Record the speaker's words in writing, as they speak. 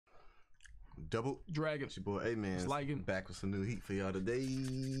Double Dragon. It's your boy AMENZ. Sliking. Back with some new heat for y'all today.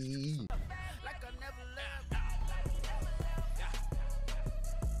 Like I never left.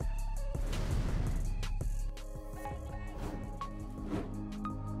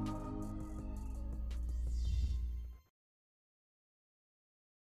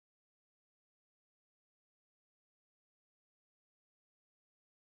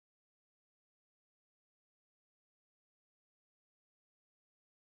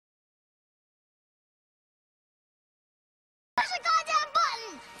 Push the goddamn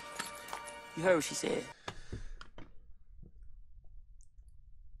button! You heard what she said.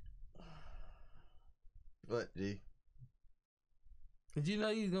 What, G? Did you know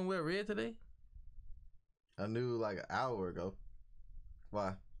you was gonna wear red today? I knew like an hour ago.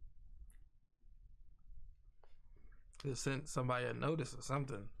 Why? Just sent somebody a notice or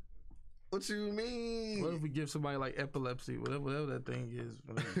something. What you mean? What if we give somebody like epilepsy, whatever that thing is,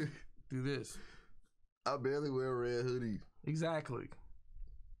 when they do this? I barely wear red hoodies. Exactly.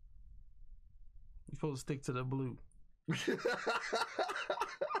 You're supposed to stick to the blue. So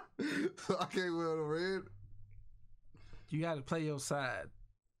I can't wear the red? You gotta play your side.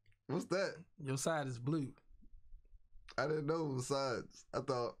 What's that? Your side is blue. I didn't know it was sides. I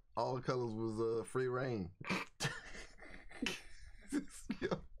thought all colors was free reign.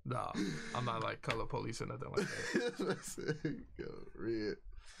 Nah, I'm not like color police or nothing like that. Yo, red.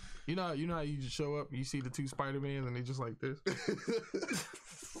 You know how you just show up, you see the two Spider-Mans and they just like this?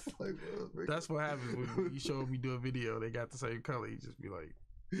 Like, That's what happens when you show up, you do a video, they got the same color, you just be like,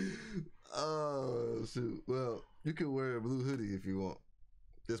 oh shoot. Well, you can wear a blue hoodie if you want.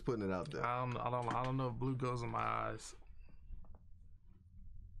 Just putting it out there. I don't know if blue goes in my eyes.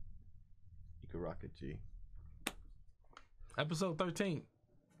 You can rock it, G. Episode 13.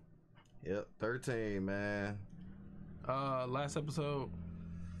 Yep, 13, man. Last episode.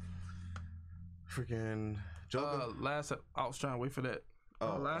 Freaking Joker. I was trying to wait for that.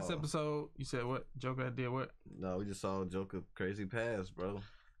 Last episode, you said what? Joker did what? No, we just saw Joker crazy past, bro.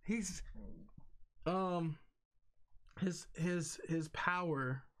 He's his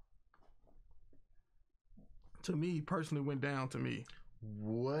power to me personally went down to me.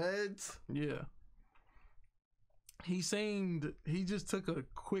 What? Yeah. He just took a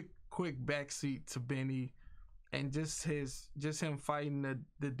quick backseat to Benny, and just him fighting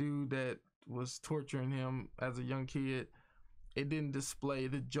the dude that was torturing him as a young kid. It didn't display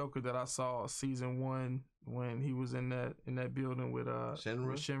the Joker that I saw season 1 when he was in that building with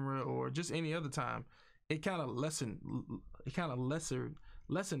Shinra, or just any other time. It kind of lessened him. It kind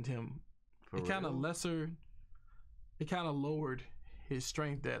of lowered his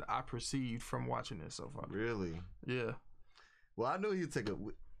strength that I perceived from watching this so far. Really? Yeah. Well, I knew he'd take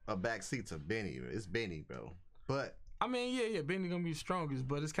a back seat to Benny. It's Benny, bro. But I mean, yeah, Benny gonna be the strongest,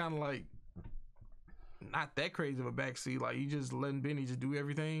 but it's kind of like not that crazy of a backseat. Like, you just letting Benny just do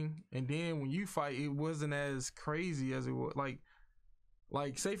everything, and then when you fight, it wasn't as crazy as it was.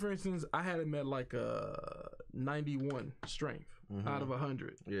 Like say for instance, I had him at like a 91 strength out of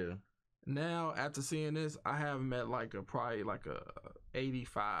 100. Yeah. Now after seeing this, I have him at probably like a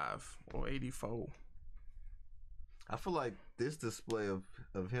 85 or 84. I feel like this display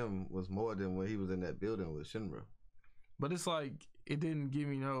of him was more than when he was in that building with Shinra. But it's like it didn't give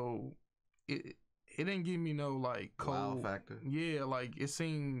me no like cold wow factor. Yeah, like it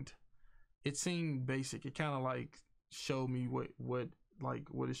seemed basic. It kind of like showed me what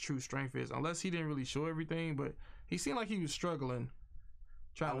his true strength is. Unless he didn't really show everything, but he seemed like he was struggling.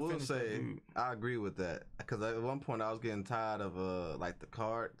 I will say I agree with that, because at one point I was getting tired of like the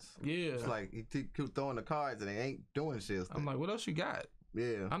cards. Yeah, it's like he keep throwing the cards and they ain't doing shit. I'm like, what else you got?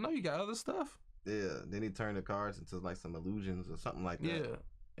 Yeah, I know you got other stuff. Yeah, then he turned the cards into like some illusions or something like that. Yeah,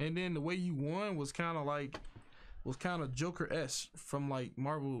 and then the way you won was kind of Joker-esque from like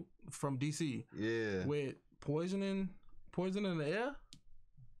Marvel, from DC. Yeah, with poison in the air.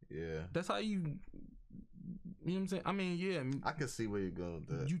 Yeah, that's how you. You know what I'm saying? I mean, yeah. I can see where you're going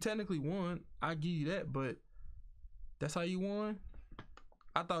with that. You technically won. I give you that, but that's how you won?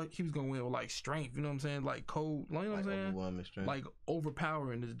 I thought he was going to win with, like, strength. You know what I'm saying? Like, cold. You know what I'm saying? Overwhelming strength. Like,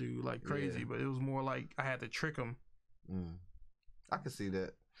 overpowering this dude, like, crazy. Yeah. But it was more like I had to trick him. I could see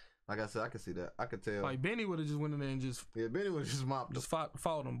that. Like I said, I could see that. I could tell. Like, Benny would have just went in there and just... Yeah, Benny would have just mopped him.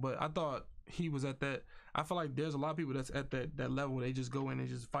 Fought him. But I thought he was at that... I feel like there's a lot of people that's at that level. They just go in and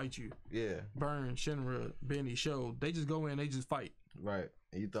just fight you. Yeah. Burn, Shinra, Benny, Show. They just go in, they just fight. Right.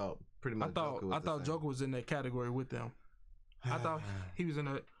 And you thought pretty much I thought Joker was in that category with them. I thought he was in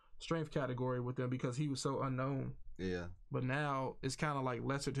a strength category with them because he was so unknown. Yeah. But now it's kind of like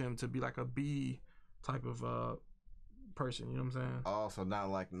lessered him to be like a B type of person. You know what I'm saying? Also, not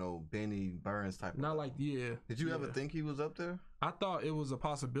like no Benny Burns type. Not like Did you ever think he was up there? I thought it was a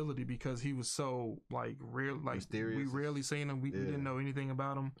possibility because he was so like real, like mysterious. We rarely seen him. We didn't know anything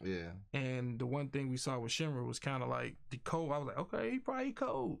about him. Yeah. And the one thing we saw with Shimmer was kind of like the cold. I was like, okay, he probably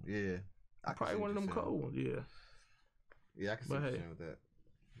cold. Yeah. Probably one of them cold ones. Yeah. Yeah, I can see what you're saying with that.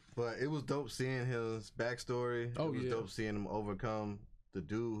 But it was dope seeing his backstory. Oh, it was dope seeing him overcome the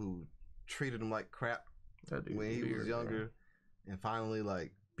dude who treated him like crap when he was younger, and finally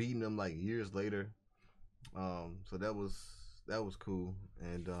like beating him like years later. So that was cool,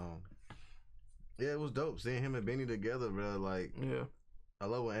 and yeah, it was dope seeing him and Benny together, bro. Like, yeah, I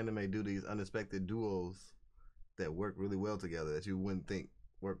love when anime do these unexpected duos that work really well together that you wouldn't think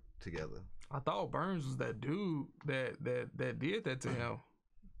work together. I thought Burns was that dude that did that to him.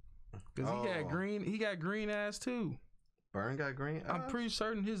 Cause he got green eyes too. Burn got green eyes? I'm pretty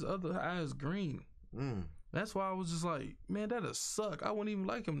certain his other eye is green. That's why I was just like, man, that'll suck. I wouldn't even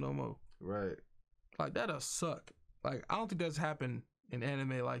like him no more. Right. Like, that'll suck. Like, I don't think that's happened in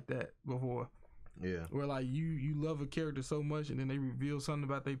anime like that before. Yeah. Where like you love a character so much and then they reveal something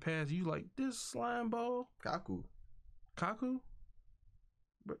about their past. You like, this slime ball. Kaku?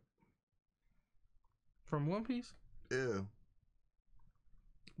 From One Piece? Yeah.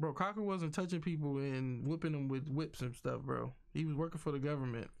 Bro, Kaku wasn't touching people and whipping them with whips and stuff, bro. He was working for the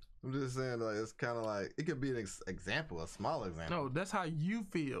government. I'm just saying, like, it's kind of like, it could be an example, a small example. No, that's how you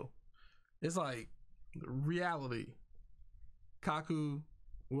feel. It's like reality. Kaku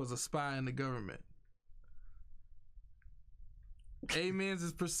was a spy in the government.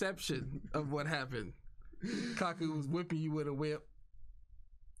 AMENZ's perception of what happened. Kaku was whipping you with a whip.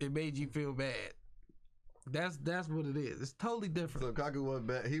 It made you feel bad. That's what it is. It's totally different. So Kaku wasn't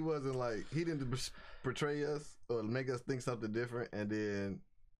bad. He wasn't like, he didn't portray us or make us think something different and then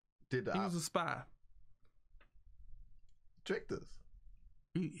did the He was a spy. Tricked us.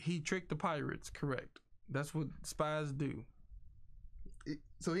 He tricked the pirates, correct. That's what spies do.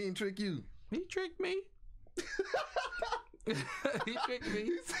 So he didn't trick you? He tricked me. He tricked me.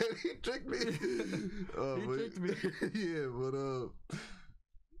 He said he tricked me. He tricked me. Yeah, but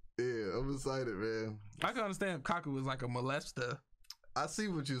yeah, I'm excited, man. I can understand if Kaku was like a molester. I see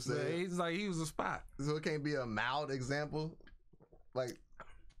what you said. Yeah, he's like, he was a spy. So it can't be a mild example? Like,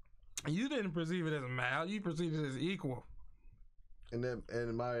 you didn't perceive it as mild. You perceived it as equal.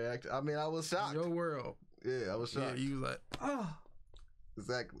 And my reaction, I mean, I was shocked. Your world. Yeah, I was shocked. Yeah, you was like, oh.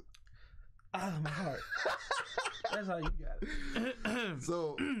 Exactly. Ah, my heart. That's how you got it.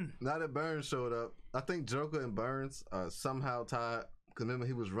 So, now that Burns showed up, I think Joker and Burns are somehow tied. Because remember,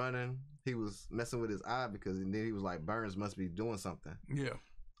 he was running. He was messing with his eye because then he was like, Burns must be doing something. Yeah.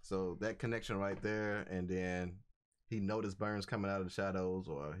 So, that connection right there. And then he noticed Burns coming out of the shadows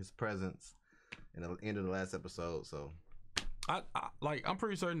or his presence in the end of the last episode. So, I'm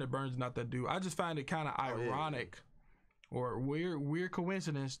pretty certain that Burns is not that dude. I just find it kind of ironic or weird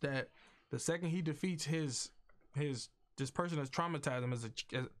coincidence that the second he defeats this person that's traumatized him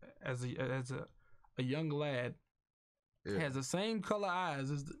as a young lad, has the same color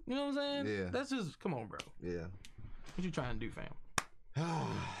eyes as you know what I'm saying? Yeah. That's just, come on, bro. Yeah. What you trying to do, fam? All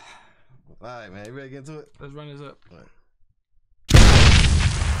right, man. You ready to get into it? Let's run this up. All right.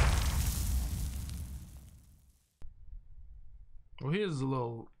 Well, here's a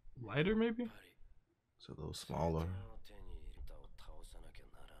little lighter, maybe. It's a little smaller.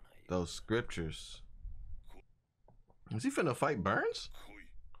 Those scriptures. Is he finna fight Burns?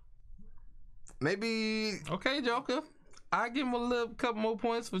 Maybe. Okay, Joker. I give him a couple more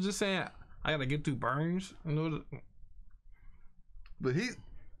points for just saying I gotta get through Burns. But he.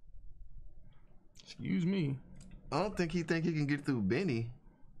 Excuse me. I don't think he can get through Benny.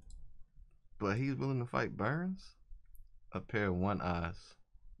 But he's willing to fight Burns? A pair of one eyes.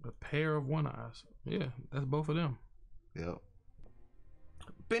 A pair of one eyes. Yeah, that's both of them. Yep.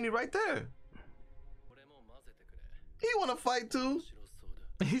 Benny right there. He wanna fight too.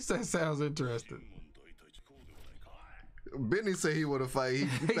 He said sounds interesting. Benny said he wanna fight. He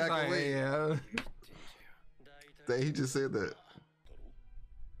back like, away. Yeah. He just said that.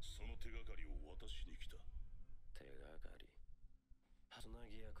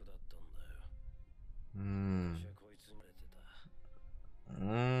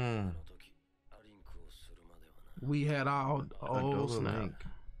 We had our snap. Link.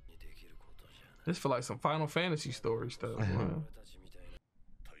 This feel like some Final Fantasy story stuff. Man.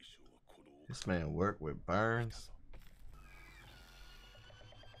 This man worked with Burns.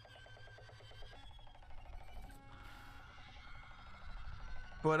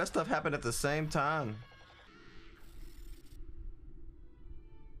 Boy, that stuff happened at the same time.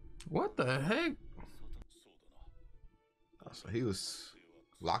 What the heck? So he was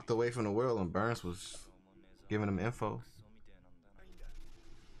locked away from the world, and Burns was giving him info.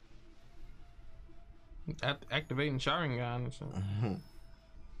 Activating Sharingan or something.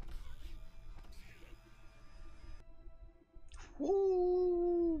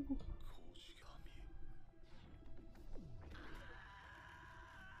 Woo!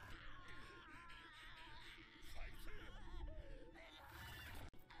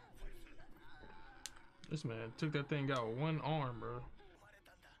 This man took that thing out with one arm, bro.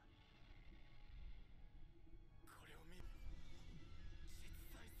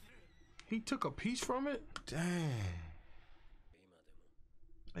 He took a piece from it? Dang.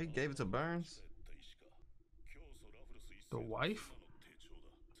 He gave it to Burns? The wife?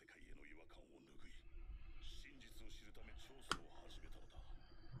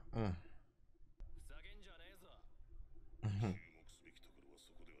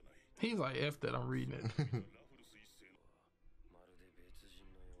 He's like, F that, I'm reading it.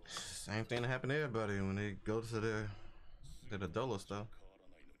 Same thing that happened to everybody when they go to their Dolo stuff.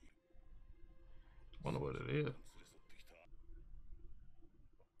 Wonder what it is.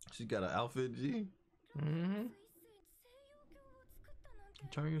 She got an outfit, G. Mm-hmm.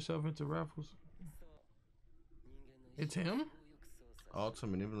 Turn yourself into Raffles. It's him? All to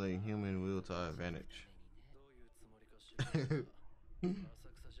manipulating human will to our advantage.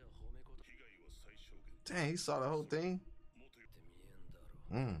 Dang, he saw the whole thing.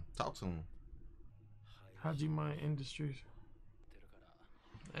 Talk to him. Hajime Industries.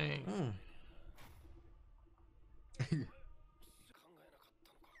 Dang.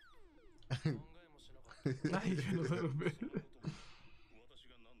 Not even a little bit.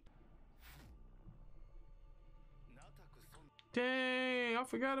 Dang, I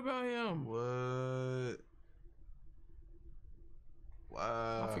forgot about him. What?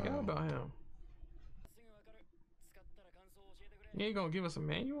 Wow. I forgot about him. You ain't gonna give us a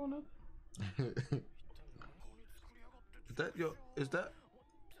manual on it? Is that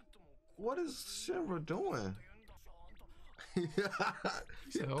what is Shinra doing? He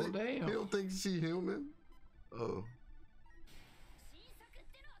said, oh damn. He don't think she human? Oh.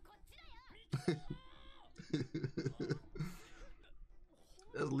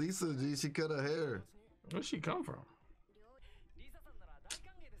 That's Lisa, G. She cut her hair. Where'd she come from?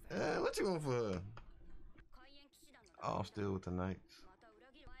 What you want for her? Oh, I'm still with the Knights.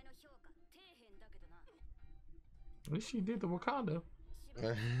 At least she did the Wakanda.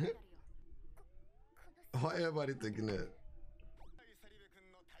 Why everybody thinking that?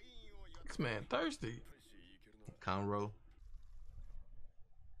 This man thirsty. Konro.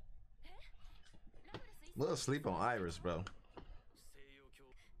 We'll sleep on Iris, bro.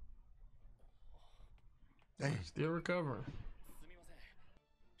 Dang. Still recovering.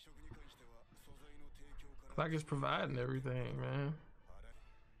 Like it's providing everything, man.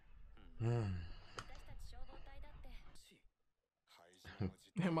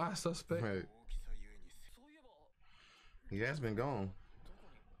 Am I a suspect? Right. He has been gone.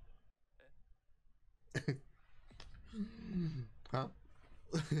 Huh?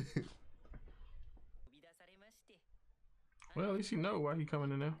 Well, at least you know why he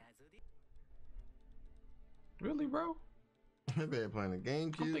coming in there. Really, bro? That man playing a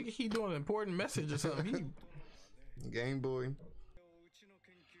GameCube. I'm thinking he doing an important message or something. Game Boy.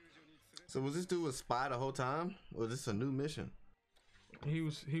 So was this dude a spy the whole time? Or was this a new mission? He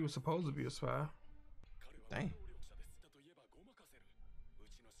was supposed to be a spy. Dang.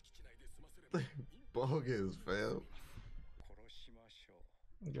 Bogus, fam.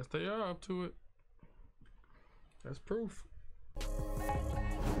 I guess they are up to it. That's proof.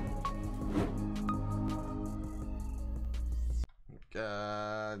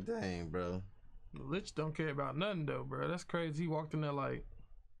 God dang, bro. The Lich don't care about nothing though, bro. That's crazy. He walked in there like,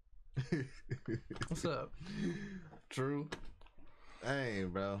 what's up? True. Dang,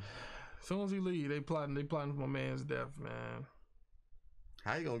 bro. As soon as he leave, they plotting for my man's death, man.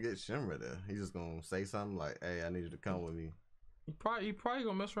 How you gonna get Shinra there? He just gonna say something like, "Hey, I need you to come with me." He probably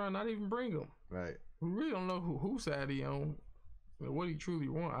gonna mess around, and not even bring him. Right. We really don't know whose side he on, what he truly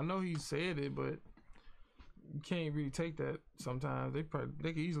want. I know he said it, but you can't really take that. Sometimes they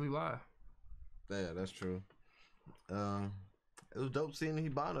can easily lie. Yeah, that's true. It was dope seeing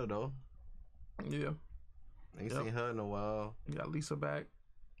Hibana though. Yeah. Ain't seen her in a while. You got Lisa back.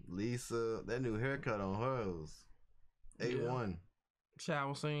 Lisa, that new haircut on her was A1.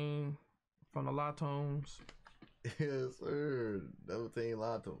 Shower scene from the Latones. Yes, sir. Double team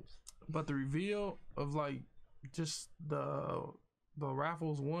Latos. But the reveal of like just the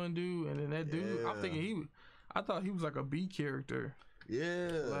Raffles one dude and then that dude, I'm thinking I thought he was like a B character. Yeah.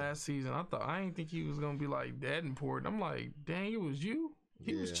 Last season, I didn't think he was gonna be like that important. I'm like, dang, it was you.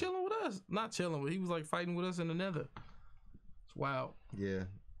 He was chilling with us, not chilling, but he was like fighting with us in the Nether. It's wild. Yeah,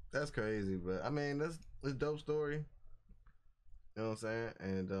 that's crazy, but I mean, that's a dope story. You know what I'm saying?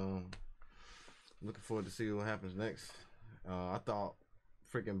 And looking forward to see what happens next. I thought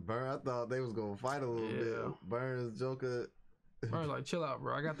I thought they was gonna fight a little bit. Burns, Joker. Burns like, chill out,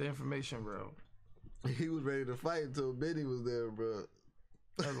 bro. I got the information, bro. He was ready to fight until Benny was there, bro.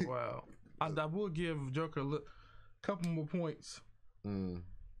 That's wild. I will give Joker a couple more points.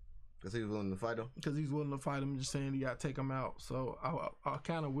 Because he was willing to fight him? Because he's willing to fight him, just saying he got to take him out. So I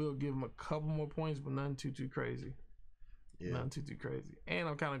kind of will give him a couple more points, but nothing too crazy. Yeah. Nothing too crazy. And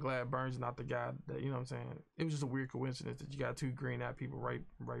I'm kind of glad Burns not the guy that, you know what I'm saying? It was just a weird coincidence that you got two green-eyed people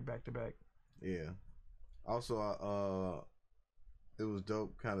right back to back. Yeah. Also, it was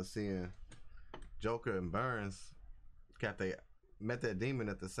dope kind of seeing Joker and Burns met that demon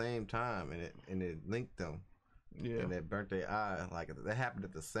at the same time, and it linked them. Yeah. And it burnt their eye. Like, that happened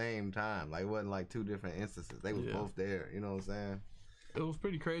at the same time. Like, it wasn't like two different instances. They was both there. You know what I'm saying? It was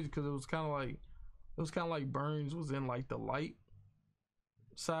pretty crazy because it was kind of like Burns was in like the light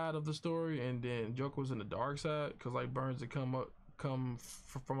side of the story, and then Joker was in the dark side, because like Burns had come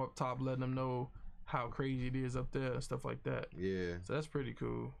from up top, letting them know how crazy it is up there and stuff like that. Yeah. So that's pretty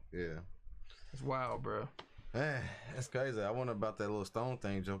cool. Yeah. It's wild, bro. Man, that's crazy. I wonder about that little stone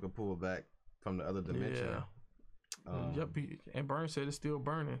thing Joker pulled back from the other dimension. Yeah. And Burns said it's still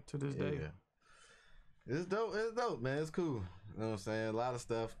burning to this day. It's dope, man. It's cool. You know what I'm saying? A lot of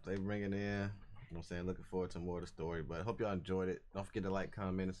stuff they bringing in. You know what I'm saying? Looking forward to more of the story. But I hope y'all enjoyed it. Don't forget to like,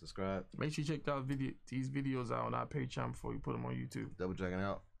 comment, and subscribe. Make sure you check these videos out on our Patreon before you put them on YouTube. Double Dragon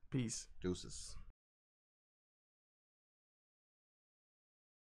out. Peace. Deuces.